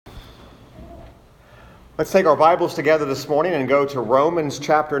Let's take our Bibles together this morning and go to Romans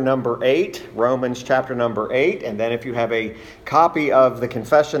chapter number 8. Romans chapter number 8. And then if you have a copy of the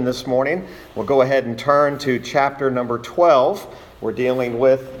confession this morning, we'll go ahead and turn to chapter number 12. We're dealing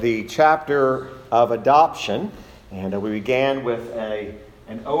with the chapter of adoption. And we began with an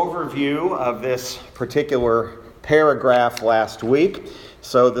overview of this particular paragraph last week.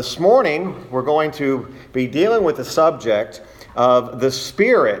 So this morning, we're going to be dealing with the subject of the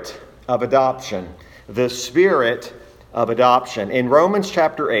spirit of adoption. The spirit of adoption. In Romans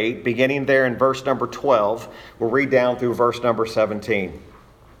chapter 8, beginning there in verse number 12, we'll read down through verse number 17.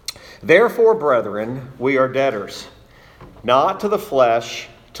 Therefore, brethren, we are debtors, not to the flesh,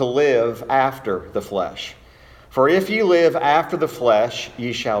 to live after the flesh. For if ye live after the flesh,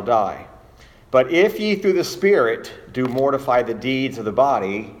 ye shall die. But if ye through the Spirit do mortify the deeds of the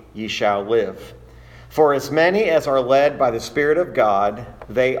body, ye shall live. For as many as are led by the Spirit of God,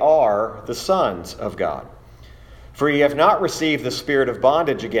 they are the sons of God. For ye have not received the spirit of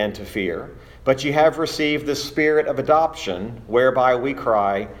bondage again to fear, but ye have received the spirit of adoption, whereby we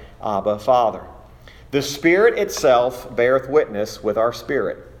cry, Abba, Father. The Spirit itself beareth witness with our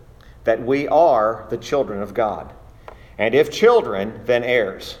spirit, that we are the children of God. And if children, then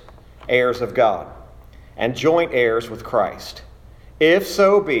heirs, heirs of God, and joint heirs with Christ, if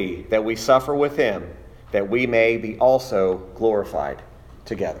so be that we suffer with him, that we may be also glorified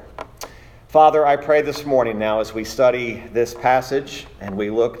together. Father, I pray this morning now as we study this passage and we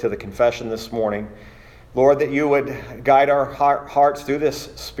look to the confession this morning, Lord, that you would guide our hearts through this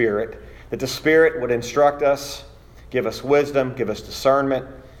Spirit, that the Spirit would instruct us, give us wisdom, give us discernment,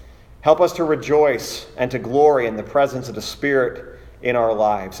 help us to rejoice and to glory in the presence of the Spirit in our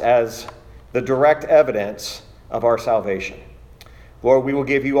lives as the direct evidence of our salvation. Lord, we will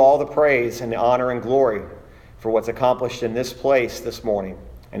give you all the praise and the honor and glory for what's accomplished in this place this morning.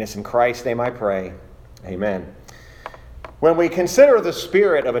 And it's in Christ's name I pray. Amen. When we consider the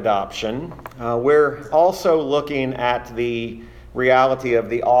spirit of adoption, we're also looking at the reality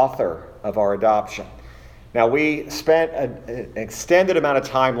of the author of our adoption. Now, we spent an extended amount of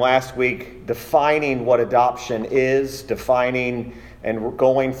time last week defining what adoption is, defining and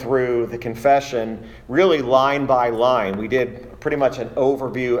going through the confession really line by line. We did pretty much an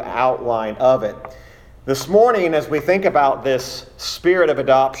overview outline of it. This morning, as we think about this spirit of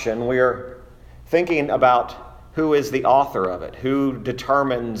adoption, we're thinking about who is the author of it, who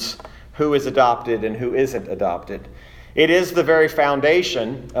determines who is adopted and who isn't adopted. It is the very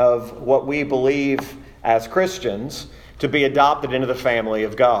foundation of what we believe as Christians to be adopted into the family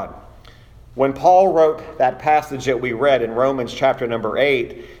of God. When Paul wrote that passage that we read in Romans chapter number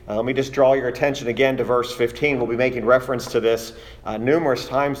 8, let me just draw your attention again to verse 15. We'll be making reference to this numerous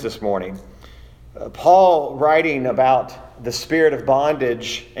times this morning. Paul writing about the spirit of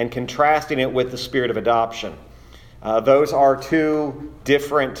bondage and contrasting it with the spirit of adoption. Those are two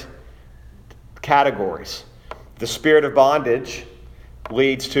different categories. The spirit of bondage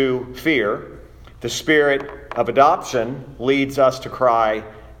leads to fear. The spirit of adoption leads us to cry,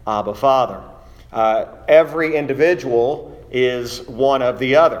 Abba, Father. Every individual is one of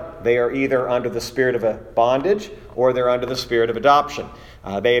the other. They are either under the spirit of a bondage or they're under the spirit of adoption.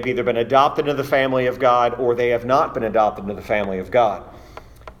 They have either been adopted into the family of God or they have not been adopted into the family of God.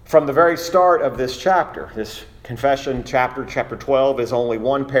 From the very start of this chapter, this confession chapter 12 is only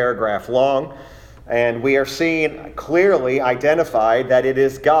one paragraph long. And we are seeing clearly identified that it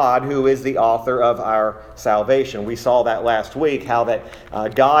is God who is the author of our salvation. We saw that last week, how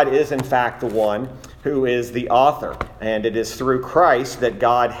that God is in fact the one who is the author. And it is through Christ that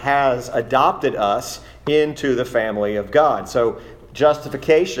God has adopted us into the family of God. So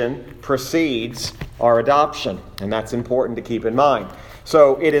justification precedes our adoption. And that's important to keep in mind.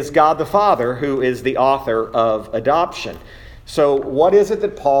 So it is God the Father who is the author of adoption. So what is it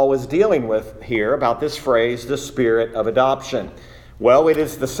that Paul is dealing with here about this phrase, the spirit of adoption? Well, it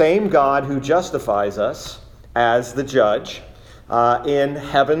is the same God who justifies us as the judge in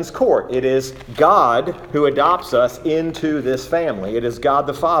heaven's court. It is God who adopts us into this family. It is God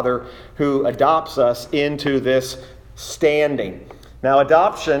the Father who adopts us into this standing. Now,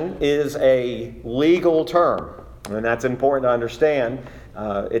 adoption is a legal term, and that's important to understand.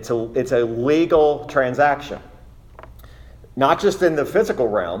 It's a legal transaction. Not just in the physical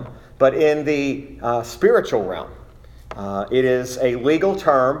realm, but in the spiritual realm. It is a legal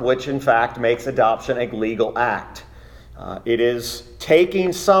term which, in fact, makes adoption a legal act. It is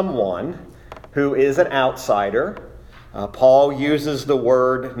taking someone who is an outsider. Paul uses the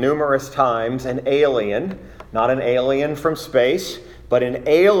word numerous times, an alien, not an alien from space, but an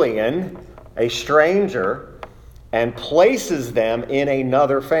alien, a stranger, and places them in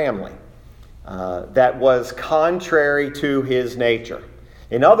another family. that was contrary to his nature.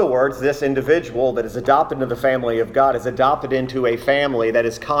 In other words, this individual that is adopted into the family of God is adopted into a family that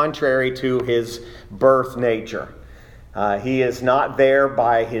is contrary to his birth nature. He is not there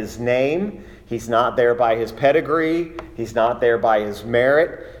by his name. He's not there by his pedigree. He's not there by his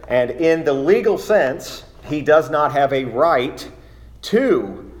merit. And in the legal sense, he does not have a right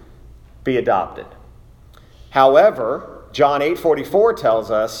to be adopted. However, John 8:44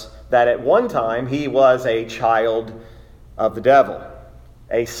 tells us that at one time he was a child of the devil,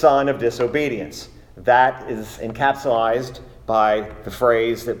 a son of disobedience. That is encapsulated by the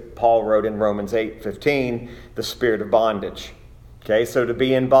phrase that Paul wrote in Romans 8:15, the spirit of bondage. Okay, so to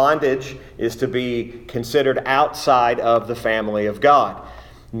be in bondage is to be considered outside of the family of God.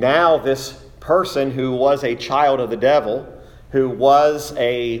 Now this person who was a child of the devil, who was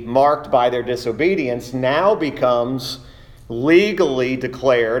marked by their disobedience, now becomes legally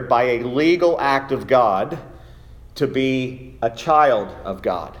declared by a legal act of God to be a child of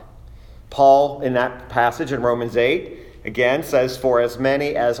God. Paul, in that passage in Romans 8, again says, "For as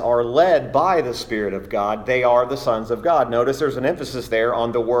many as are led by the Spirit of God, they are the sons of God." Notice there's an emphasis there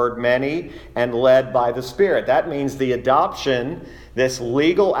on the word many and led by the Spirit. That means the adoption, this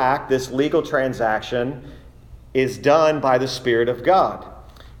legal act, this legal transaction, is done by the Spirit of God.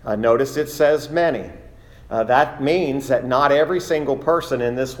 Notice it says many. That means that not every single person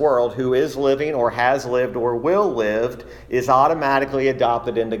in this world who is living or has lived or will live is automatically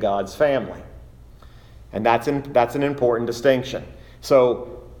adopted into God's family. And that's an important distinction. So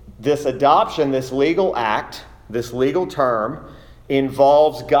this adoption, this legal act, this legal term,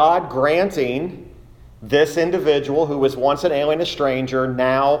 involves God granting this individual who was once an alien, a stranger,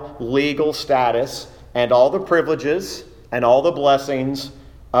 now legal status and all the privileges and all the blessings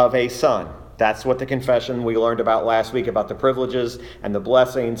of a son. That's what the confession we learned about last week, about the privileges and the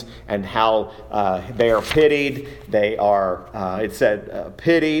blessings and how they are pitied. They are, it said,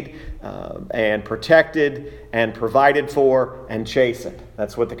 pitied and protected and provided for and chastened.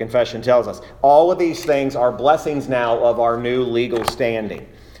 That's what the confession tells us. All of these things are blessings now of our new legal standing.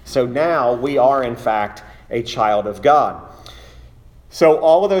 So now we are, in fact, a child of God. So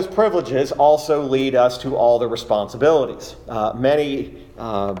all of those privileges also lead us to all the responsibilities.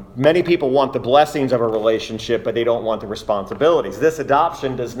 Many people want the blessings of a relationship, but they don't want the responsibilities. This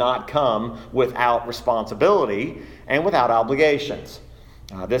adoption does not come without responsibility and without obligations.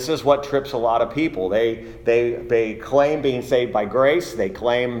 This is what trips a lot of people. They claim being saved by grace. They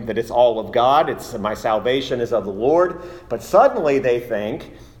claim that it's all of God. My salvation is of the Lord. But suddenly they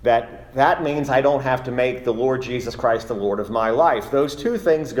think that means I don't have to make the Lord Jesus Christ the Lord of my life. Those two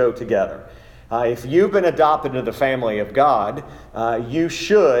things go together. If you've been adopted into the family of God, you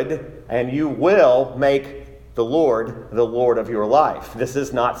should and you will make the Lord of your life. This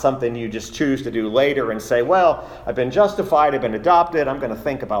is not something you just choose to do later and say, well, I've been justified, I've been adopted, I'm going to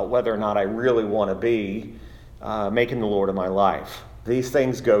think about whether or not I really want to be making the Lord of my life. These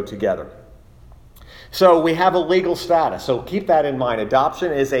things go together. So we have a legal status. So keep that in mind.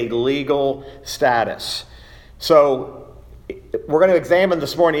 Adoption is a legal status. So we're going to examine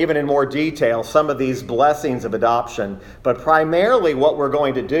this morning, even in more detail, some of these blessings of adoption. But primarily what we're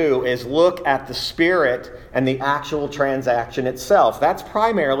going to do is look at the spirit and the actual transaction itself. That's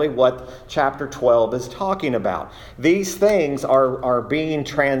primarily what chapter 12 is talking about. These things are being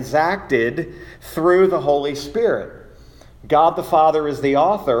transacted through the Holy Spirit. God the Father is the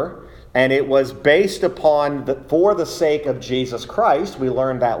author. And it was based upon, for the sake of Jesus Christ. We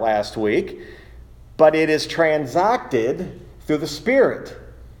learned that last week. But it is transacted through the Spirit.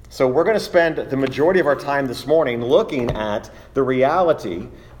 So we're going to spend the majority of our time this morning looking at the reality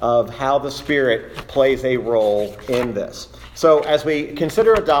of how the Spirit plays a role in this. So as we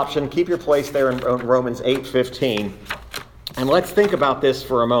consider adoption, keep your place there in Romans 8:15. And let's think about this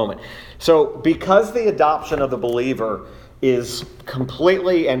for a moment. So because the adoption of the believer is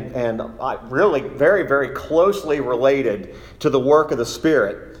completely and really very, very closely related to the work of the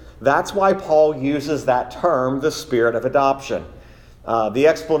Spirit, that's why Paul uses that term, the Spirit of adoption. The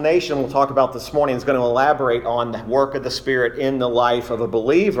explanation we'll talk about this morning is going to elaborate on the work of the Spirit in the life of a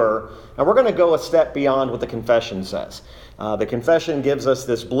believer, and we're going to go a step beyond what the confession says. The confession gives us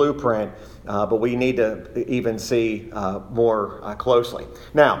this blueprint, but we need to even see more closely.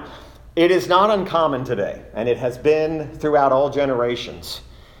 Now, it is not uncommon today, and it has been throughout all generations,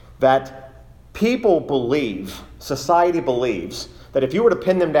 that people believe, society believes, that if you were to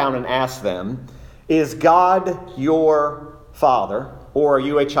pin them down and ask them, is God your father, or are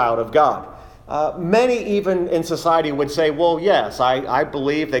you a child of God? Many even in society would say, well, yes, I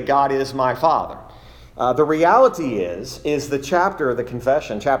believe that God is my father. The reality is the chapter of the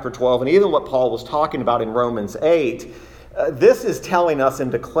confession, chapter 12, and even what Paul was talking about in Romans 8, this is telling us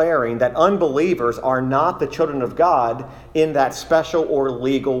and declaring that unbelievers are not the children of God in that special or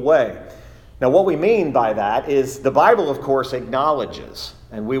legal way. Now, what we mean by that is the Bible, of course, acknowledges,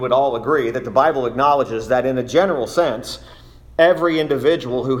 and we would all agree that the Bible acknowledges that in a general sense, every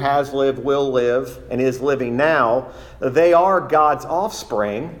individual who has lived, will live, and is living now, they are God's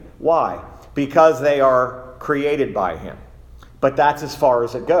offspring. Why? Because they are created by Him. But that's as far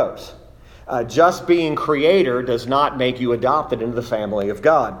as it goes. Just being creator does not make you adopted into the family of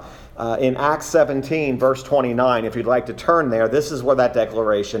God. In Acts 17, verse 29, if you'd like to turn there, this is where that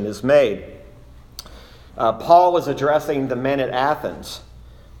declaration is made. Paul is addressing the men at Athens.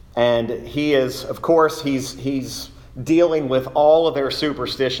 And he is, of course, he's dealing with all of their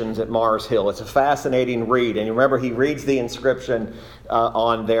superstitions at Mars Hill. It's a fascinating read. And you remember, he reads the inscription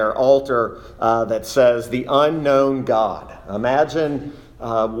on their altar that says, "The unknown God." Imagine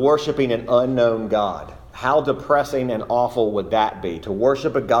worshiping an unknown God. How depressing and awful would that be, to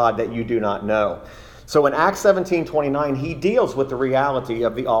worship a God that you do not know? So in Acts 17:29, he deals with the reality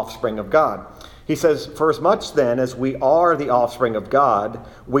of the offspring of God. He says, "For as much then as we are the offspring of God,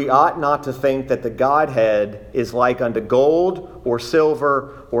 we ought not to think that the Godhead is like unto gold or silver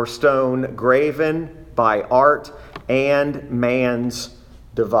or stone graven by art and man's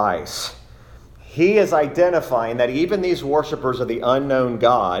device." He is identifying that even these worshipers of the unknown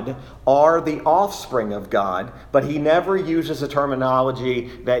God are the offspring of God, but he never uses a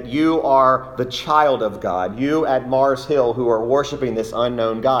terminology that you are the child of God, you at Mars Hill who are worshiping this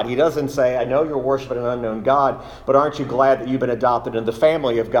unknown God. He doesn't say, "I know you're worshiping an unknown God, but aren't you glad that you've been adopted into the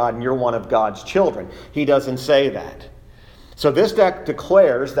family of God and you're one of God's children?" He doesn't say that. So this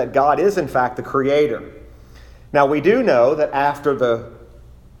declares that God is in fact the creator. Now we do know that after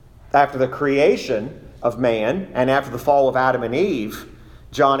the creation of man and after the fall of Adam and Eve,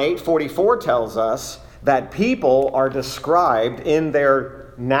 John 8:44 tells us that people are described in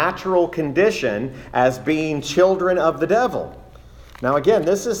their natural condition as being children of the devil. Now again,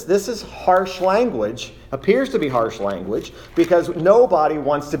 this is harsh language, appears to be harsh language, because nobody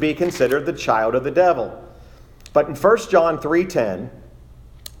wants to be considered the child of the devil. But in 1 John 3:10,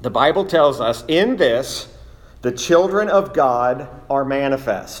 the Bible tells us, "In this the children of God are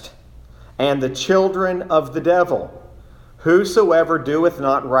manifest, and the children of the devil. Whosoever doeth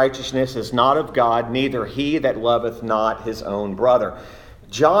not righteousness is not of God, neither he that loveth not his own brother."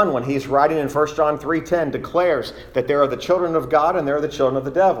 John, when he's writing in 1 John 3:10, declares that there are the children of God and there are the children of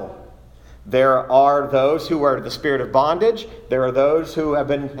the devil. There are those who are the spirit of bondage. There are those who have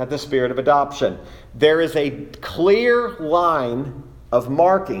been at the spirit of adoption. There is a clear line of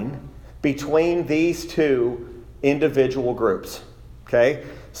marking between these two individual groups. Okay?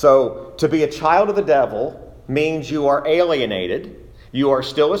 So, to be a child of the devil means you are alienated, you are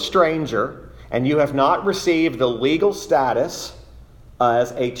still a stranger, and you have not received the legal status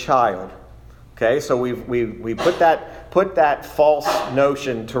as a child. Okay, so we put that false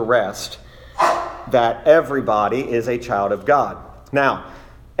notion to rest that everybody is a child of God. Now,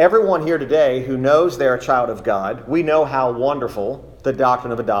 everyone here today who knows they're a child of God, we know how wonderful the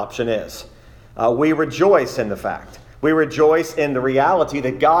doctrine of adoption is. We rejoice in the fact. We rejoice in the reality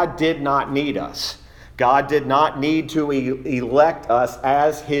that God did not need us. God did not need to elect us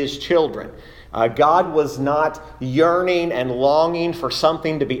as His children. God was not yearning and longing for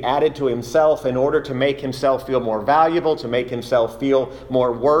something to be added to Himself in order to make Himself feel more valuable, to make Himself feel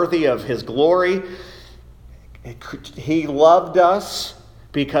more worthy of His glory. He loved us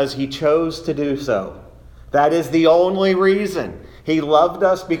because He chose to do so. That is the only reason. He loved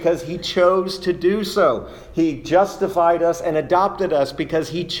us because He chose to do so. He justified us and adopted us because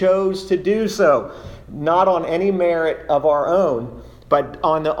He chose to do so. Not on any merit of our own, but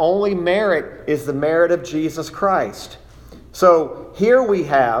on the only merit is the merit of Jesus Christ. So here we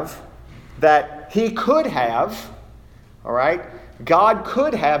have that He could have, all right, God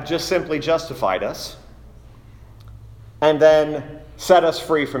could have just simply justified us and then set us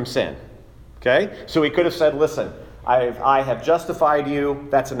free from sin. Okay? So He could have said, "Listen, I have justified you,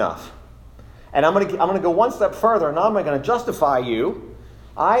 that's enough. And I'm going to go one step further, and I'm not going to justify you.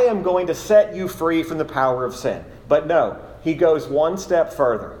 I am going to set you free from the power of sin." But no, He goes one step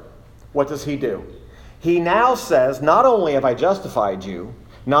further. What does He do? He now says, not only have I justified you,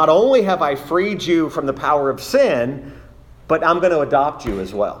 not only have I freed you from the power of sin, but I'm going to adopt you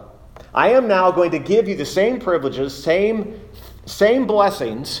as well. I am now going to give you the same privileges, same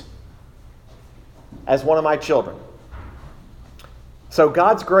blessings as one of my children. So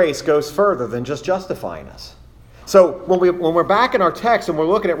God's grace goes further than just justifying us. So when we're back in our text and we're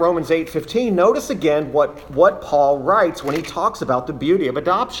looking at Romans 8:15, notice again what Paul writes when he talks about the beauty of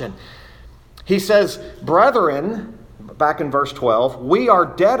adoption. He says, "Brethren," back in verse 12, "we are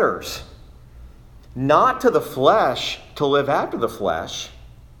debtors, not to the flesh, to live after the flesh.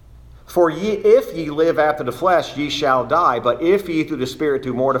 For if ye live after the flesh, ye shall die. But if ye through the Spirit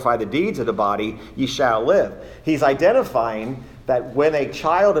do mortify the deeds of the body, ye shall live." He's identifying that when a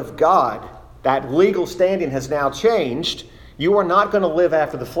child of God, that legal standing has now changed. You are not going to live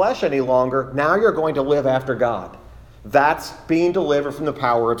after the flesh any longer. Now you're going to live after God. That's being delivered from the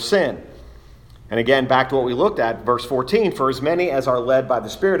power of sin. And again, back to what we looked at, verse 14, "For as many as are led by the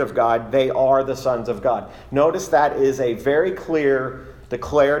Spirit of God, they are the sons of God." Notice that is a very clear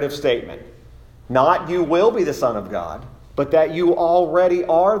declarative statement. Not you will be the son of God, but that you already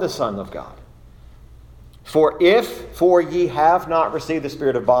are the son of God. For ye have not received the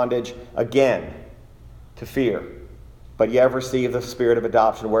spirit of bondage again to fear, but ye have received the spirit of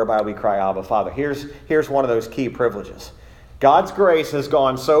adoption, whereby we cry, Abba, Father. Here's one of those key privileges. God's grace has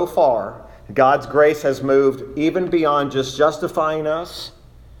gone so far. God's grace has moved even beyond just justifying us.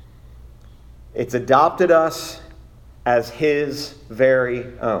 It's adopted us as His very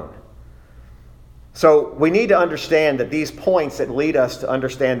own. So we need to understand that these points that lead us to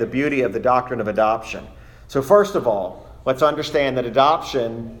understand the beauty of the doctrine of adoption. So first of all, let's understand that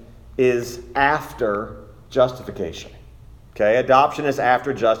adoption is after justification. Okay, adoption is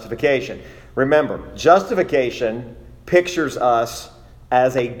after justification. Remember, justification pictures us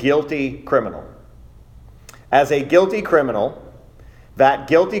as a guilty criminal. As a guilty criminal, that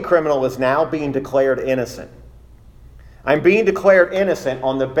guilty criminal is now being declared innocent. I'm being declared innocent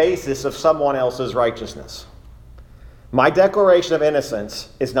on the basis of someone else's righteousness. My declaration of innocence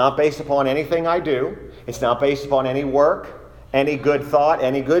is not based upon anything I do. It's not based upon any work, any good thought,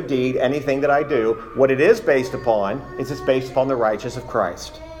 any good deed, anything that I do. What it is based upon is it's based upon the righteousness of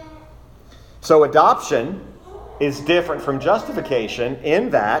Christ. So adoption is different from justification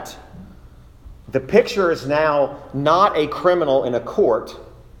in that the picture is now not a criminal in a court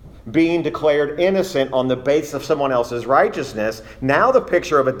being declared innocent on the basis of someone else's righteousness. Now the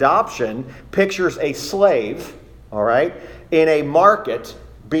picture of adoption pictures a slave, all right, in a market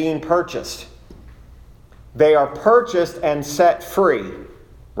being purchased. They are purchased and set free,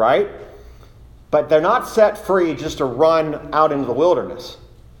 right? But they're not set free just to run out into the wilderness.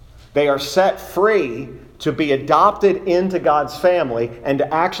 They are set free to be adopted into God's family and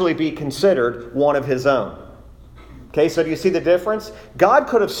to actually be considered one of His own. Okay, so do you see the difference? God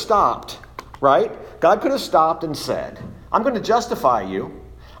could have stopped, right? God could have stopped and said, I'm going to justify you.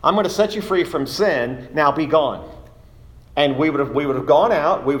 I'm going to set you free from sin. Now be gone. And we would have gone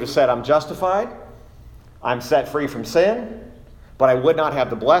out. We would have said, I'm justified. I'm set free from sin. But I would not have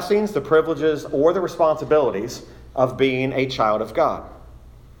the blessings, the privileges, or the responsibilities of being a child of God.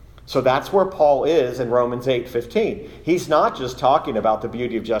 So that's where Paul is in Romans 8:15. He's not just talking about the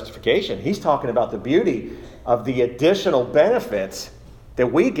beauty of justification. He's talking about the beauty of the additional benefits that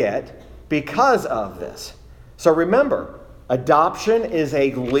we get because of this. So remember, adoption is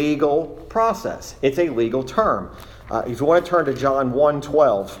a legal process. It's a legal term. If you want to turn to John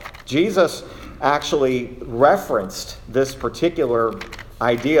 1:12, Jesus actually referenced this particular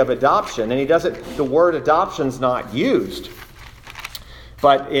idea of adoption, and he doesn't. The word adoption's not used.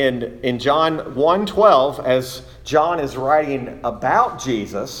 But in John 1:12, as John is writing about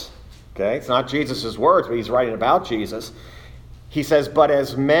Jesus, okay, it's not Jesus' words, but he's writing about Jesus, he says, "But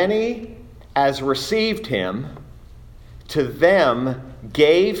as many as received him, to them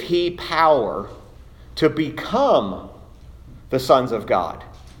gave he power to become the sons of God,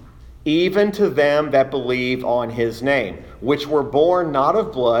 even to them that believe on his name, which were born not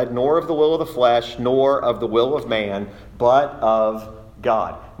of blood, nor of the will of the flesh, nor of the will of man, but of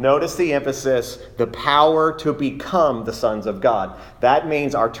God." Notice the emphasis, the power to become the sons of God. That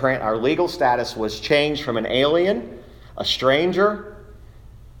means our legal status was changed from an alien, a stranger,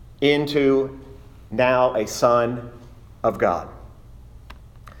 into now a son of God.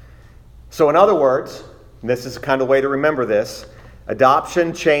 So in other words, and this is kind of a way to remember this,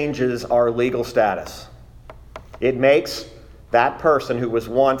 adoption changes our legal status. It makes that person who was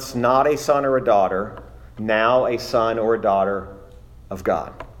once not a son or a daughter, now a son or a daughter of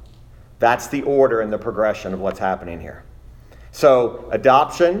God. That's the order and the progression of what's happening here. So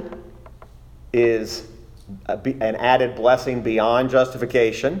adoption is an added blessing beyond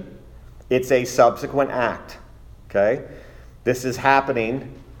justification. It's a subsequent act. Okay? This is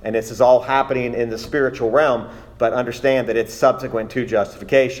happening, and this is all happening in the spiritual realm, but understand that it's subsequent to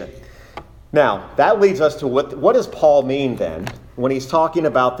justification. Now, that leads us to what does Paul mean then when he's talking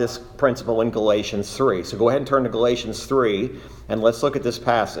about this principle in Galatians 3. So go ahead and turn to Galatians 3, and let's look at this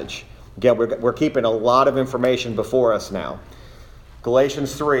passage. Again, we're keeping a lot of information before us now.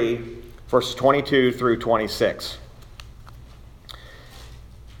 Galatians 3, verses 22 through 26.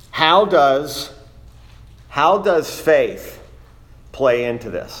 How does faith play into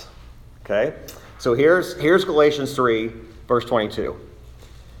this? Okay, so here's Galatians 3, verse 22.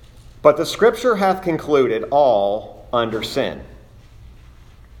 But the Scripture hath concluded all under sin.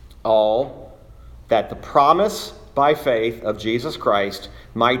 All that the promise by faith of Jesus Christ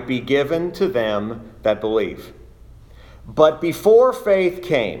might be given to them that believe. But before faith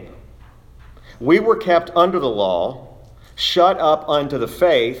came, we were kept under the law, shut up unto the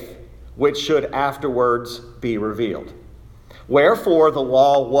faith which should afterwards be revealed. Wherefore the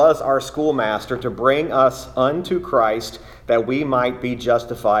law was our schoolmaster to bring us unto Christ, that we might be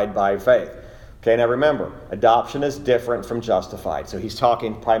justified by faith. Okay, now remember, adoption is different from justified. So he's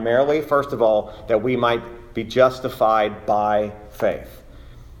talking primarily, first of all, that we might be justified by faith.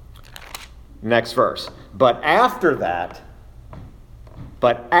 Next verse. But after that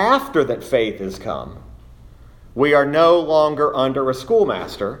faith is come, we are no longer under a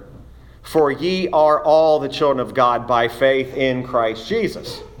schoolmaster, for ye are all the children of God by faith in Christ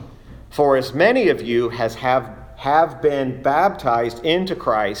Jesus. For as many of you as have been baptized into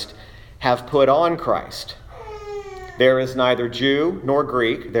Christ have put on Christ. There is neither Jew nor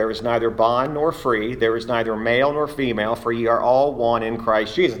Greek, there is neither bond nor free, there is neither male nor female, for ye are all one in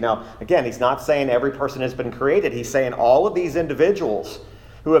Christ Jesus. Now, again, he's not saying every person has been created. He's saying all of these individuals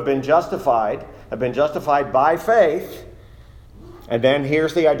who have been justified by faith. And then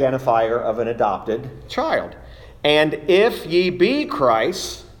here's the identifier of an adopted child. And if ye be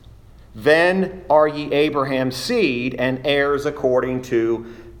Christ, then are ye Abraham's seed and heirs according to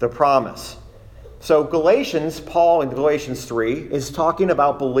the promise. So Paul in Galatians 3 is talking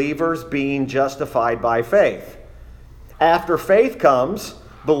about believers being justified by faith. After faith comes,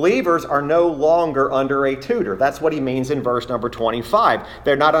 believers are no longer under a tutor. That's what he means in verse number 25.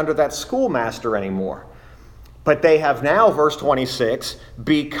 They're not under that schoolmaster anymore. But they have now, verse 26,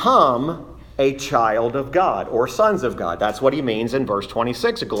 become a child of God or sons of God. That's what he means in verse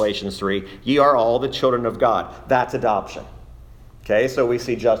 26 of Galatians 3. Ye are all the children of God. That's adoption. Okay, so we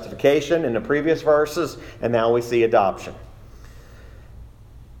see justification in the previous verses, and now we see adoption.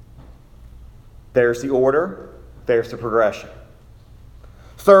 There's the order, there's the progression.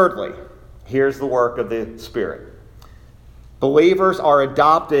 Thirdly, here's the work of the Spirit. Believers are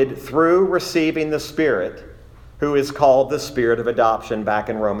adopted through receiving the Spirit, who is called the Spirit of adoption back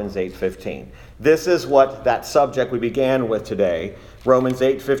in Romans 8:15. This is what that subject we began with today, Romans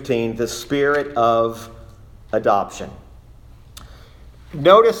 8:15, the Spirit of adoption.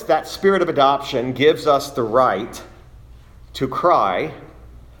 Notice that Spirit of adoption gives us the right to cry,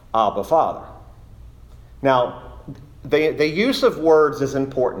 Abba, Father. Now, the use of words is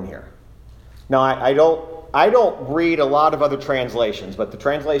important here. Now, I don't read a lot of other translations, but the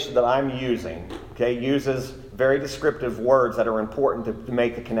translation that I'm using, okay, uses very descriptive words that are important to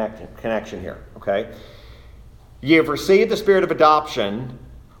make the connection here, okay? Ye have received the Spirit of adoption,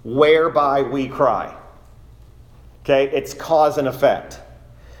 whereby we cry. Okay, it's cause and effect.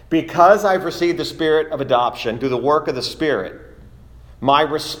 Because I've received the Spirit of adoption through the work of the Spirit, my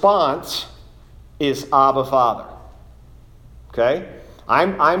response is Abba, Father. Okay?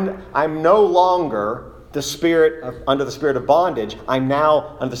 I'm no longer under the spirit of bondage. I'm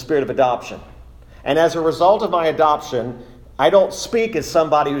now under the spirit of adoption. And as a result of my adoption, I don't speak as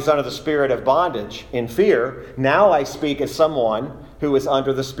somebody who's under the spirit of bondage in fear. Now I speak as someone who is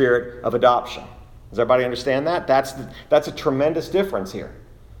under the spirit of adoption. Does everybody understand that? That's a tremendous difference here.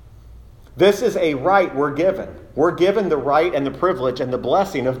 This is a right we're given. We're given the right and the privilege and the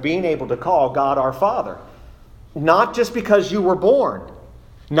blessing of being able to call God our Father. Not just because you were born.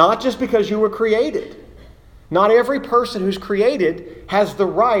 Not just because you were created. Not every person who's created has the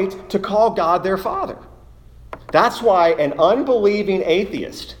right to call God their Father. That's why an unbelieving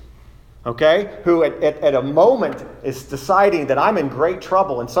atheist, okay, who at a moment is deciding that I'm in great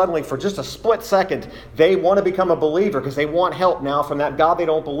trouble, and suddenly for just a split second they want to become a believer because they want help now from that God they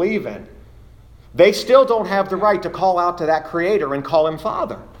don't believe in, they still don't have the right to call out to that Creator and call Him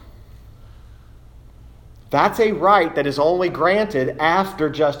Father. That's a right that is only granted after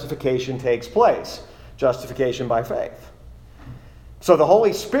justification takes place. Justification by faith. So the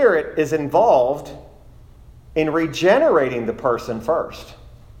Holy Spirit is involved in regenerating the person first.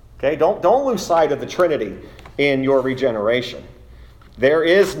 Okay, don't lose sight of the Trinity in your regeneration. There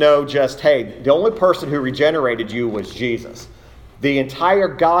is no just, hey, the only person who regenerated you was Jesus. The entire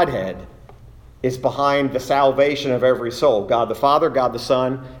Godhead is behind the salvation of every soul. God the Father, God the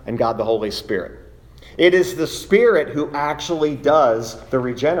Son, and God the Holy Spirit. It is the Spirit who actually does the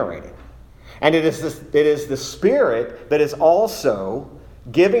regenerating. And it is the Spirit that is also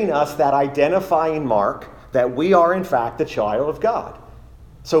giving us that identifying mark that we are in fact the child of God.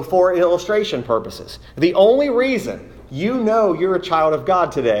 So for illustration purposes, the only reason you know you're a child of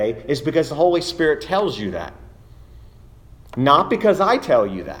God today is because the Holy Spirit tells you that. Not because I tell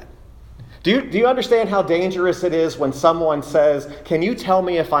you that. Do you understand how dangerous it is when someone says, "Can you tell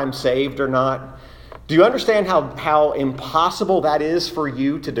me if I'm saved or not?" Do you understand how impossible that is for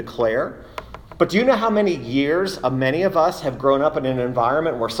you to declare? But do you know how many years many of us have grown up in an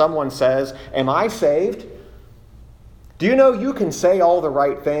environment where someone says, "Am I saved?" Do you know you can say all the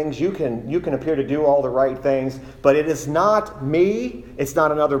right things, you can appear to do all the right things, but it is not me, it's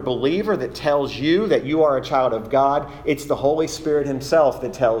not another believer that tells you that you are a child of God. It's the Holy Spirit himself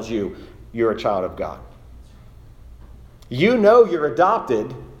that tells you you're a child of God. You know you're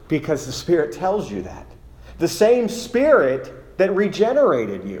adopted because the Spirit tells you that. The same Spirit that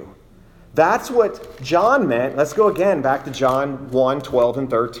regenerated you. That's what John meant. Let's go again back to John 1, 12 and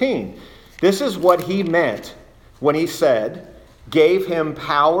 13. This is what he meant when he said, gave him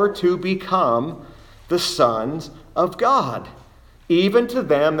power to become the sons of God, even to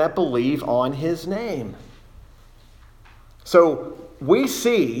them that believe on his name. So we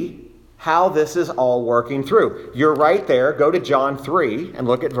see how this is all working through. You're right there. Go to John 3 and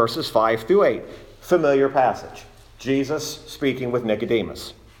look at verses 5 through 8. Familiar passage. Jesus speaking with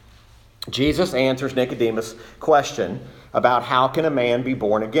Nicodemus. Jesus answers Nicodemus' question about how can a man be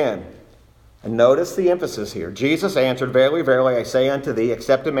born again. And notice the emphasis here. Jesus answered, "Verily, verily, I say unto thee,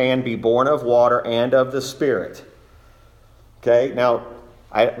 except a man be born of water and of the Spirit." Okay, now,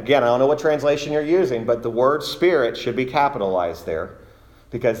 I don't know what translation you're using, but the word Spirit should be capitalized there.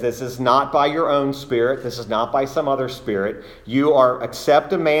 Because this is not by your own spirit. This is not by some other spirit. You are,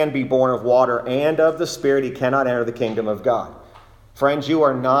 except a man be born of water and of the Spirit, he cannot enter the kingdom of God. Friends, you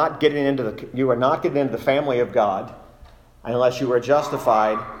are not getting into the family of God unless you are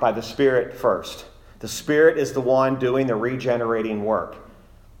justified by the Spirit first. The Spirit is the one doing the regenerating work.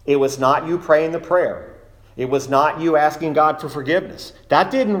 It was not you praying the prayer. It was not you asking God for forgiveness. That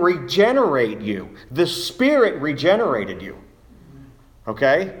didn't regenerate you. The Spirit regenerated you.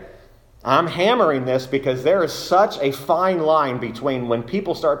 Okay? I'm hammering this because there is such a fine line between when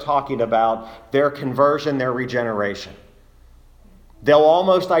people start talking about their conversion, their regeneration. They'll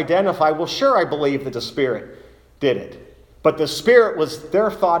almost identify, well, sure, I believe that the Spirit did it. But the Spirit their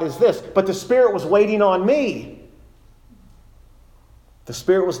thought is this, but the Spirit was waiting on me. The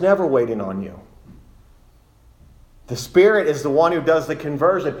Spirit was never waiting on you. The Spirit is the one who does the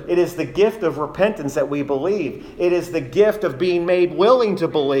conversion. It is the gift of repentance that we believe. It is the gift of being made willing to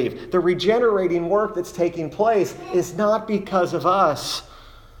believe. The regenerating work that's taking place is not because of us.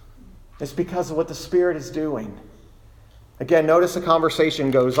 It's because of what the Spirit is doing. Again, notice the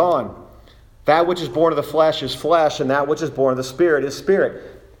conversation goes on. That which is born of the flesh is flesh, and that which is born of the Spirit is spirit.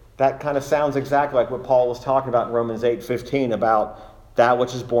 That kind of sounds exactly like what Paul was talking about in Romans 8:15 about that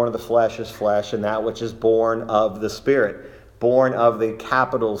which is born of the flesh is flesh, and that which is born of the Spirit. Born of the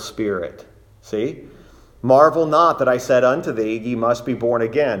capital Spirit. See? Marvel not that I said unto thee, ye must be born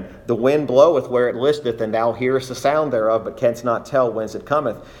again. The wind bloweth where it listeth, and thou hearest the sound thereof, but canst not tell whence it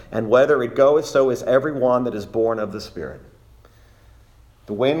cometh. And whether it goeth, so is every one that is born of the Spirit.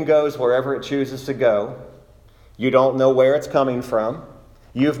 The wind goes wherever it chooses to go. You don't know where it's coming from.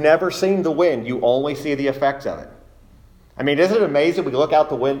 You've never seen the wind. You only see the effects of it. I mean, isn't it amazing? We look out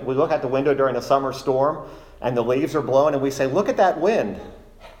the window during a summer storm, and the leaves are blowing, and we say, "Look at that wind."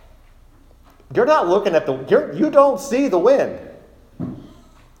 You're not looking at you don't see the wind.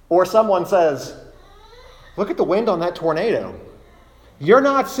 Or someone says, "Look at the wind on that tornado." You're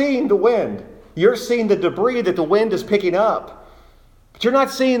not seeing the wind. You're seeing the debris that the wind is picking up. But you're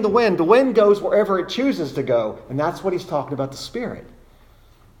not seeing the wind. The wind goes wherever it chooses to go. And that's what he's talking about the Spirit.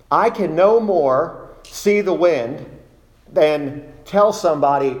 I can no more see the wind than tell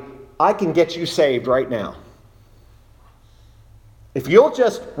somebody, "I can get you saved right now. If you'll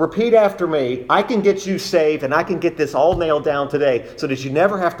just repeat after me, I can get you saved, and I can get this all nailed down today so that you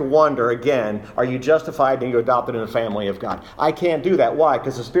never have to wonder again, are you justified and you're adopted in the family of God?" I can't do that. Why?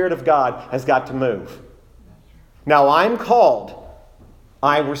 Because the Spirit of God has got to move. Now I'm called.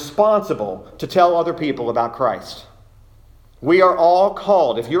 I'm responsible to tell other people about Christ. We are all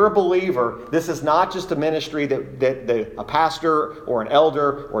called. If you're a believer, this is not just a ministry that a pastor or an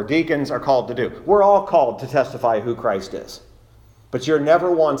elder or deacons are called to do. We're all called to testify who Christ is. But you're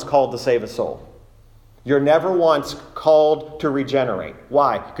never once called to save a soul. You're never once called to regenerate.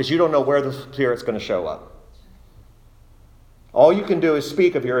 Why? Because you don't know where the Spirit's going to show up. All you can do is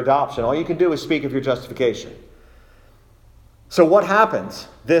speak of your adoption. All you can do is speak of your justification. So what happens?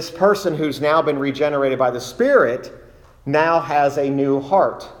 This person who's now been regenerated by the Spirit now has a new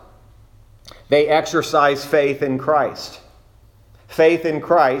heart. They exercise faith in Christ. Faith in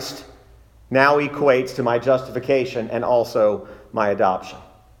Christ now equates to my justification and also my adoption.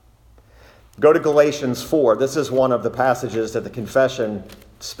 Go to Galatians 4. This is one of the passages that the confession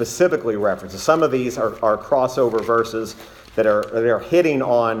specifically references. Some of these are crossover verses that are hitting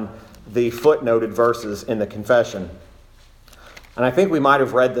on the footnoted verses in the confession. And I think we might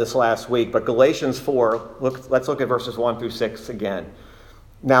have read this last week, but Galatians 4, let's look at verses 1 through 6 again.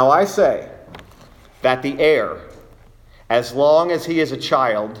 Now I say that the heir, as long as he is a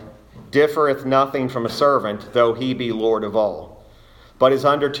child, differeth nothing from a servant, though he be Lord of all, but is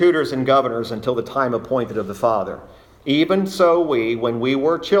under tutors and governors until the time appointed of the Father. Even so we, when we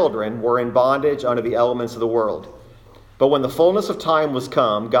were children, were in bondage under the elements of the world. But when the fullness of time was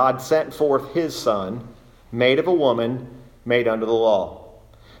come, God sent forth his Son, made of a woman, made under the law,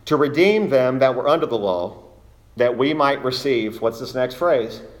 to redeem them that were under the law, that we might receive, what's this next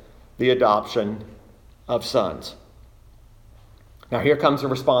phrase? The adoption of sons. Now here comes the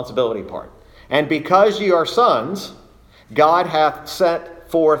responsibility part. And because ye are sons, God hath sent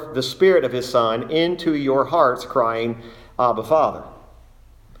forth the Spirit of his Son into your hearts, crying, Abba, Father.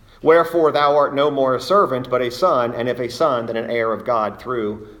 Wherefore thou art no more a servant, but a son, and if a son, then an heir of God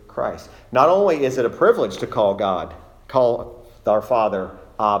through Christ. Not only is it a privilege to call our Father,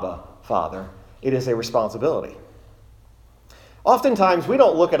 Abba, Father, it is a responsibility. Oftentimes we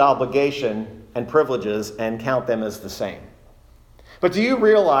don't look at obligation and privileges and count them as the same. But do you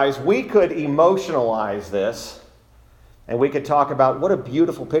realize we could emotionalize this, and we could talk about what a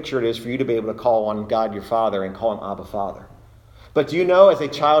beautiful picture it is for you to be able to call on God your Father and call him Abba, Father. But do you know, as a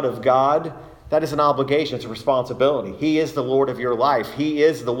child of God, that is an obligation, it's a responsibility. He is the Lord of your life. He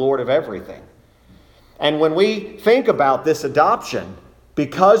is the Lord of everything. And when we think about this adoption,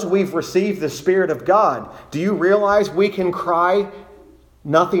 because we've received the Spirit of God, do you realize we can cry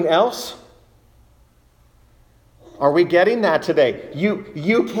nothing else? Are we getting that today?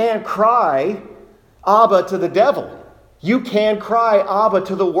 You can't cry Abba to the devil. You can't cry Abba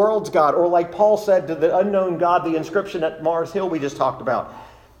to the world's God, or like Paul said to the unknown God, the inscription at Mars Hill we just talked about.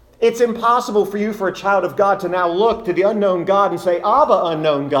 It's impossible for you, for a child of God, to now look to the unknown God and say, Abba,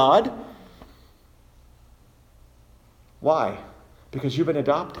 unknown God. Why? Because you've been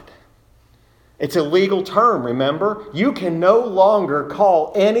adopted. It's a legal term, remember? You can no longer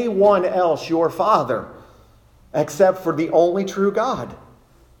call anyone else your father except for the only true God.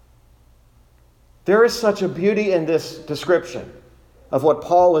 There is such a beauty in this description of what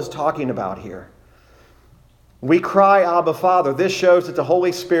Paul is talking about here. We cry, Abba, Father. This shows that the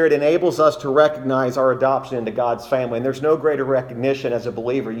Holy Spirit enables us to recognize our adoption into God's family. And there's no greater recognition as a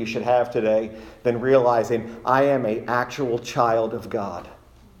believer you should have today than realizing I am an actual child of God.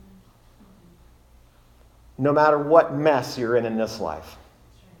 No matter what mess you're in this life.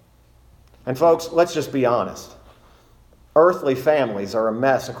 And folks, let's just be honest. Earthly families are a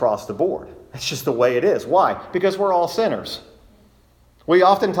mess across the board. It's just the way it is. Why? Because we're all sinners. We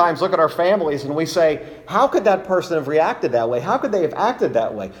oftentimes look at our families and we say, how could that person have reacted that way? How could they have acted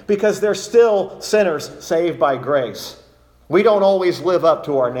that way? Because they're still sinners saved by grace. We don't always live up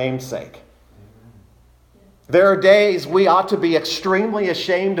to our namesake. There are days we ought to be extremely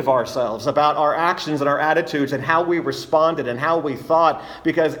ashamed of ourselves about our actions and our attitudes and how we responded and how we thought.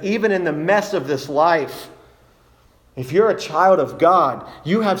 Because even in the mess of this life, if you're a child of God,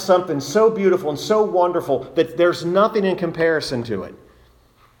 you have something so beautiful and so wonderful that there's nothing in comparison to it.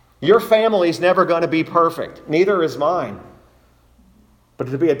 Your family's never going to be perfect. Neither is mine. But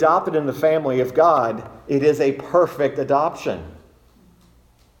to be adopted in the family of God, it is a perfect adoption.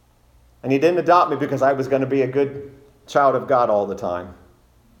 And He didn't adopt me because I was going to be a good child of God all the time.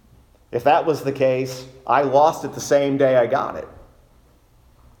 If that was the case, I lost it the same day I got it.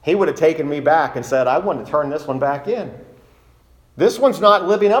 He would have taken me back and said, I want to turn this one back in. This one's not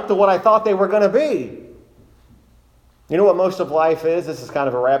living up to what I thought they were going to be. You know what most of life is? This is kind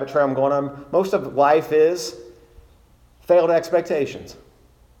of a rabbit trail I'm going on. Most of life is failed expectations.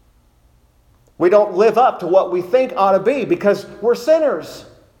 We don't live up to what we think ought to be because we're sinners.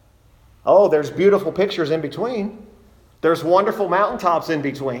 Oh, there's beautiful pictures in between. There's wonderful mountaintops in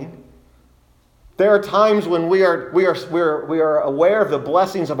between. There are times when we are aware of the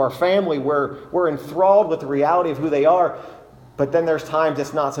blessings of our family. We're enthralled with the reality of who they are. But then there's times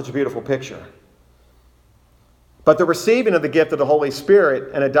it's not such a beautiful picture. But the receiving of the gift of the Holy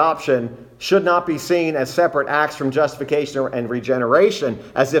Spirit and adoption should not be seen as separate acts from justification and regeneration,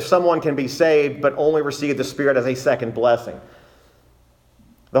 as if someone can be saved but only receive the Spirit as a second blessing.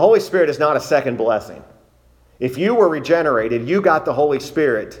 The Holy Spirit is not a second blessing. If you were regenerated, you got the Holy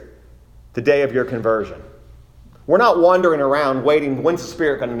Spirit the day of your conversion. We're not wandering around waiting, when's the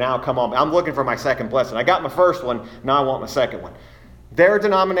Spirit going to now come on? I'm looking for my second blessing. I got my first one, now I want my second one. There are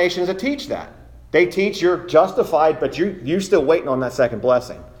denominations that teach that. They teach you're justified, but you're still waiting on that second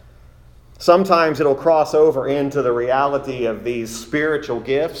blessing. Sometimes it'll cross over into the reality of these spiritual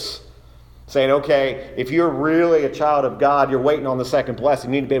gifts, saying, okay, if you're really a child of God, you're waiting on the second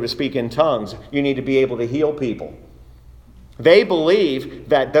blessing. You need to be able to speak in tongues. You need to be able to heal people. They believe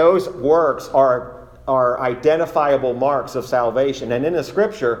that those works are identifiable marks of salvation. And in the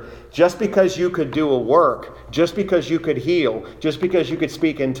Scripture, just because you could do a work, just because you could heal, just because you could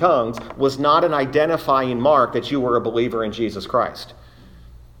speak in tongues, was not an identifying mark that you were a believer in Jesus Christ.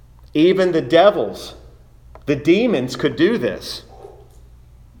 Even the devils, the demons could do this.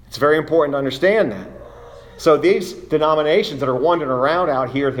 It's very important to understand that. So these denominations that are wandering around out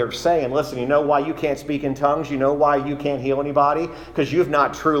here, they're saying, listen, you know why you can't speak in tongues? You know why you can't heal anybody? Because you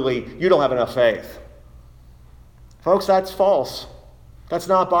don't have enough faith. Folks, that's false. That's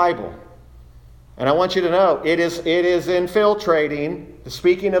not Bible. And I want you to know, it is infiltrating, the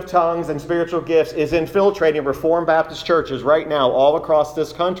speaking of tongues and spiritual gifts is infiltrating Reformed Baptist churches right now all across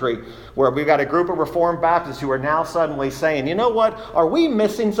this country, where we've got a group of Reformed Baptists who are now suddenly saying, you know what, are we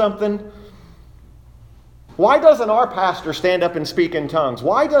missing something? Why doesn't our pastor stand up and speak in tongues?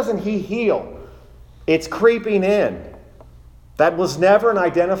 Why doesn't he heal? It's creeping in. That was never an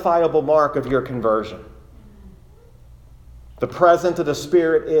identifiable mark of your conversion. The presence of the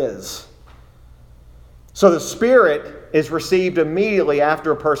Spirit is. So the Spirit is received immediately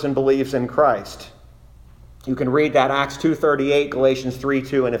after a person believes in Christ. You can read that Acts 2:38, Galatians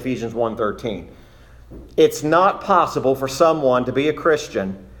 3:2, and Ephesians 1:13. It's not possible for someone to be a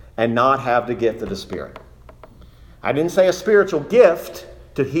Christian and not have the gift of the Spirit. I didn't say a spiritual gift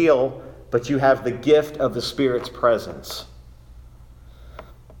to heal, but you have the gift of the Spirit's presence.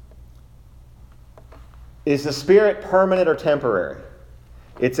 Is the Spirit permanent or temporary?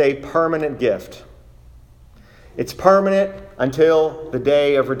 It's a permanent gift. It's permanent until the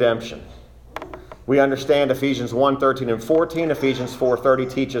day of redemption. We understand Ephesians 1:13 and 14. Ephesians 4:30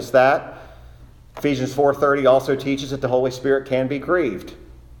 teaches that. Ephesians 4:30 also teaches that the Holy Spirit can be grieved.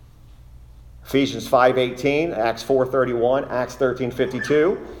 Ephesians 5:18, Acts 4:31, Acts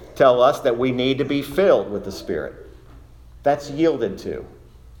 13:52 tell us that we need to be filled with the Spirit. That's yielded to.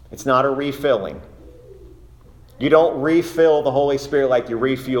 It's not a refilling. You don't refill the Holy Spirit like you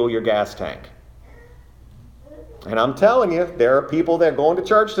refuel your gas tank. And I'm telling you, there are people that are going to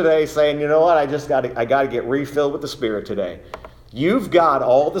church today saying, you know what, I got to get refilled with the Spirit today. You've got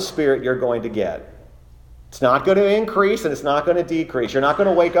all the Spirit you're going to get. It's not going to increase and it's not going to decrease. You're not going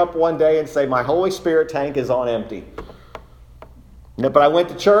to wake up one day and say, my Holy Spirit tank is on empty. But I went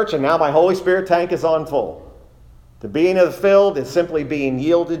to church and now my Holy Spirit tank is on full. The being filled is simply being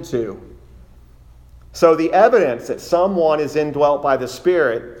yielded to. So the evidence that someone is indwelt by the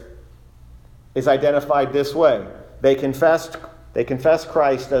Spirit is identified this way. They confess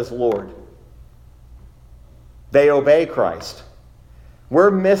Christ as Lord. They obey Christ. We're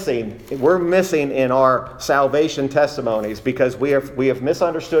missing in our salvation testimonies because we have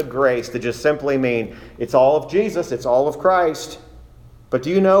misunderstood grace to just simply mean it's all of Jesus, it's all of Christ. But do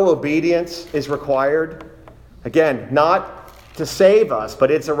you know obedience is required? Again, not to save us, but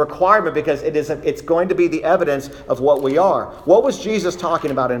it's a requirement because it's going to be the evidence of what we are. What was Jesus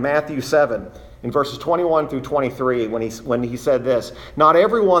talking about in Matthew 7, in verses 21 through 23, when he said this? Not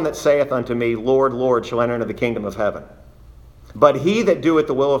everyone that saith unto me, Lord, Lord, shall enter into the kingdom of heaven, but he that doeth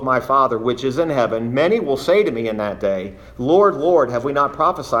the will of my Father which is in heaven. Many will say to me in that day, Lord, Lord, have we not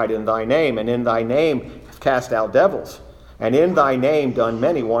prophesied in thy name, and in thy name have cast out devils, and in thy name done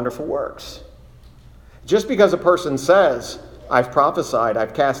many wonderful works? Just because a person says, I've prophesied,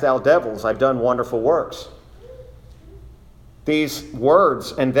 I've cast out devils, I've done wonderful works, these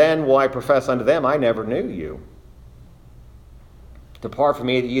words, and then will I profess unto them, I never knew you. Depart from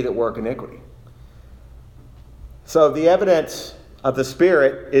me, ye that work iniquity. So the evidence of the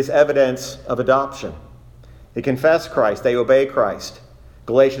Spirit is evidence of adoption. They confess Christ, they obey Christ.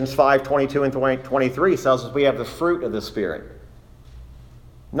 Galatians 5:22 and 23 tells us we have the fruit of the Spirit.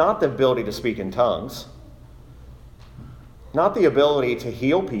 Not the ability to speak in tongues. Not the ability to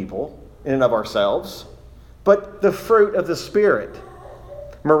heal people in and of ourselves, but the fruit of the Spirit.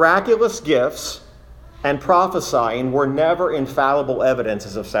 Miraculous gifts and prophesying were never infallible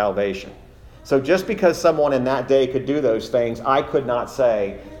evidences of salvation. So just because someone in that day could do those things, I could not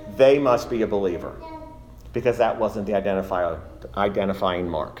say they must be a believer, because that wasn't the identifying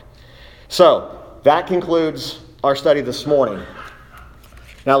mark. So that concludes our study this morning.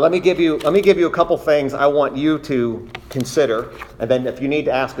 Now let me give you a couple things I want you to consider, and then if you need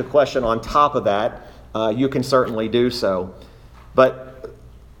to ask a question on top of that, you can certainly do so. But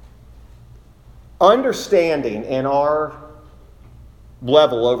understanding in our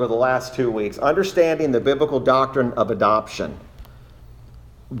level over the last 2 weeks, understanding the biblical doctrine of adoption,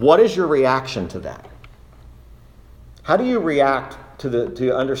 what is your reaction to that? How do you react to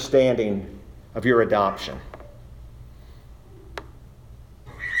the understanding of your adoption?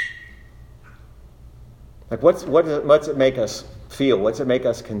 Like what's it make us feel? What's it make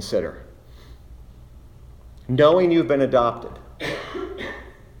us consider? Knowing you've been adopted.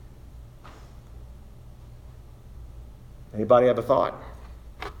 Anybody have a thought?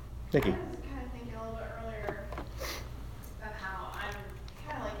 Nikki.